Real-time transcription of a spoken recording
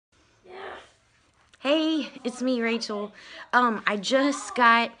it's me, Rachel. I just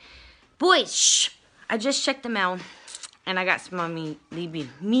got, boys, shh. I just checked the mail, and I got some of my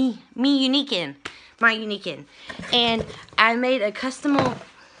Unique-In. And I made a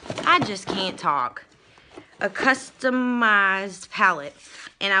I just can't talk. A customized palette.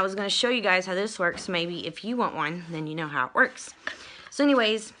 And I was going to show you guys how this works. Maybe if you want one, then you know how it works. So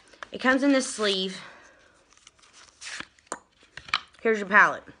anyways, it comes in this sleeve. Here's your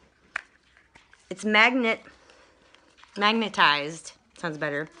palette. It's magnetized. Sounds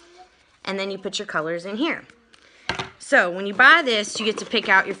better. And then you put your colors in here. So when you buy this, you get to pick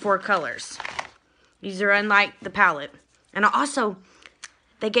out your 4 colors. These are unlike the palette. And also,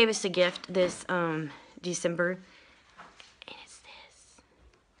 they gave us a gift this December. And it's this.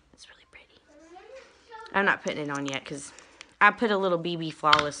 It's really pretty. I'm not putting it on yet because I put a little BB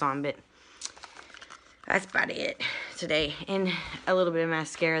Flawless on, but that's about it today. And a little bit of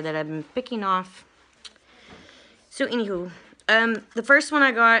mascara that I've been picking off. So anywho, the first one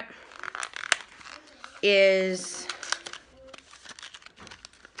I got is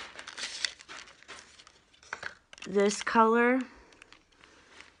this color,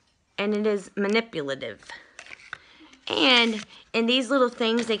 and it is manipulative. And in these little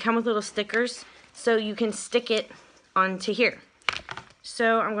things, they come with little stickers, so you can stick it onto here.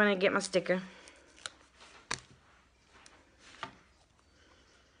 So I'm going to get my sticker.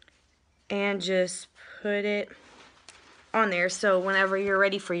 And just put it on there, so whenever you're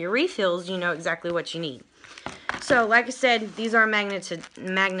ready for your refills, you know exactly what you need. So, like I said, these are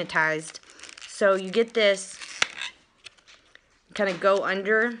magnetized. So you get this, kind of go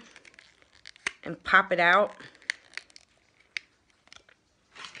under and pop it out.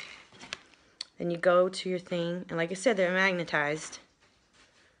 Then you go to your thing, and like I said, they're magnetized.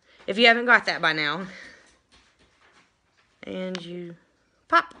 If you haven't got that by now. And you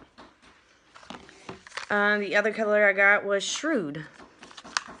pop. The other color I got was Shrewd.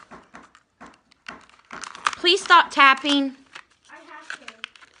 Please stop tapping. I have to.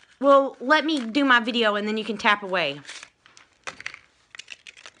 Well, let me do my video and then you can tap away.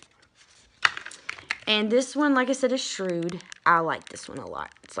 And this one, like I said, is Shrewd. I like this one a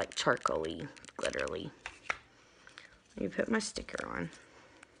lot. It's like charcoal-y, glittery. Let me put my sticker on.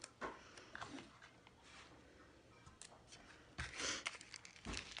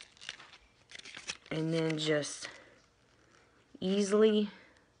 And then just easily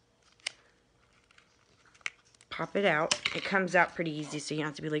pop it out. It comes out pretty easy, so you don't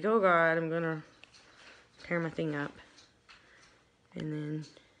have to be like, oh God, I'm gonna tear my thing up. And then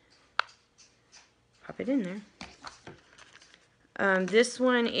pop it in there. This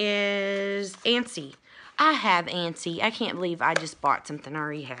one is Antsy. I have Antsy. I can't believe I just bought something I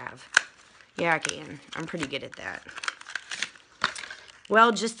already have. Yeah, I can. I'm pretty good at that.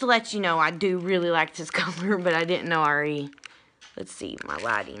 Well, just to let you know, I do really like this color, but I didn't know already. Let's see, my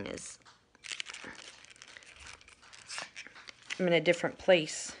lighting is... I'm in a different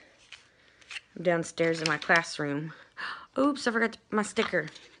place. I'm downstairs in my classroom. Oops, I forgot my sticker.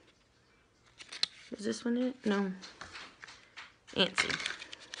 Is this one it? No. Antsy.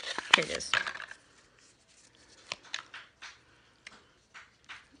 Here it is.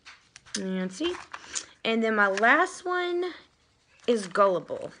 Antsy. And then my last one is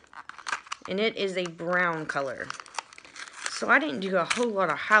Gullible, and it is a brown color. So I didn't do a whole lot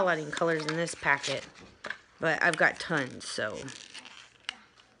of highlighting colors in this packet, but I've got tons. So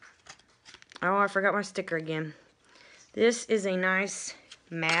oh, I forgot my sticker again. This is a nice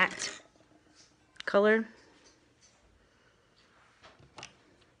matte color.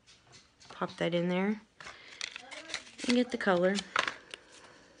 Pop that in there and get the color.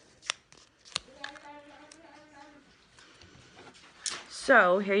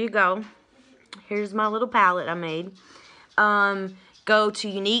 So, here you go. Here's my little palette I made. Go to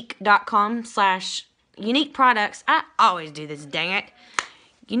unique products. I always do this, dang it.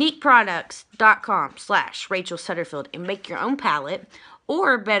 uniqueproducts.com/Rachel Sutterfield and make your own palette.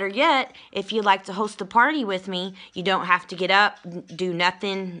 Or, better yet, if you'd like to host a party with me, you don't have to get up, do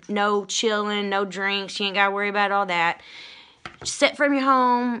nothing, no chilling, no drinks. You ain't got to worry about all that. Sit from your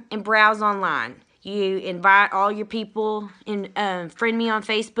home and browse online. You invite all your people and friend me on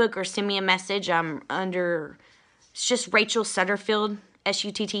Facebook or send me a message. I'm under, it's just Rachel Sutterfield,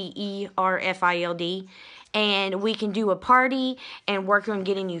 Sutterfield. And we can do a party and work on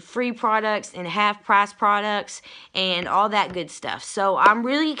getting you free products and half-price products and all that good stuff. So I'm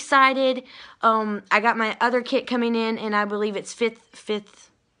really excited. I got my other kit coming in, and I believe it's fifth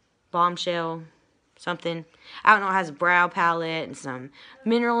bombshell something. I don't know, it has a brow palette and some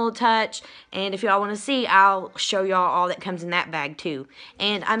mineral touch. And if y'all want to see, I'll show y'all all that comes in that bag too.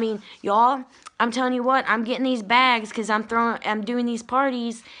 And I mean, y'all, I'm telling you what, I'm getting these bags because I'm doing these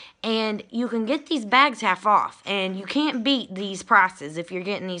parties, and you can get these bags half off, and you can't beat these prices if you're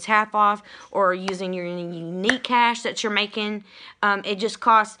getting these half off or using your unique cash that you're making. It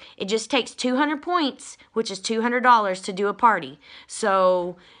just takes 200 points, which is $200 to do a party.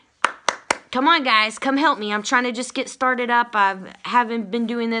 So come on, guys, come help me. I'm trying to just get started up. I haven't been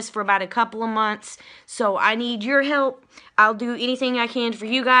doing this for about a couple of months, so I need your help. I'll do anything I can for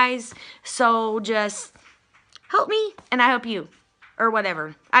you guys, so just help me, and I help you, or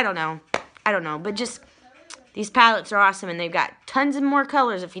whatever. I don't know, but just, these palettes are awesome, and they've got tons of more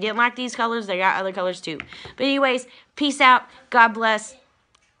colors. If you didn't like these colors, they got other colors too. But anyways, peace out, God bless.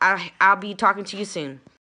 I'll be talking to you soon.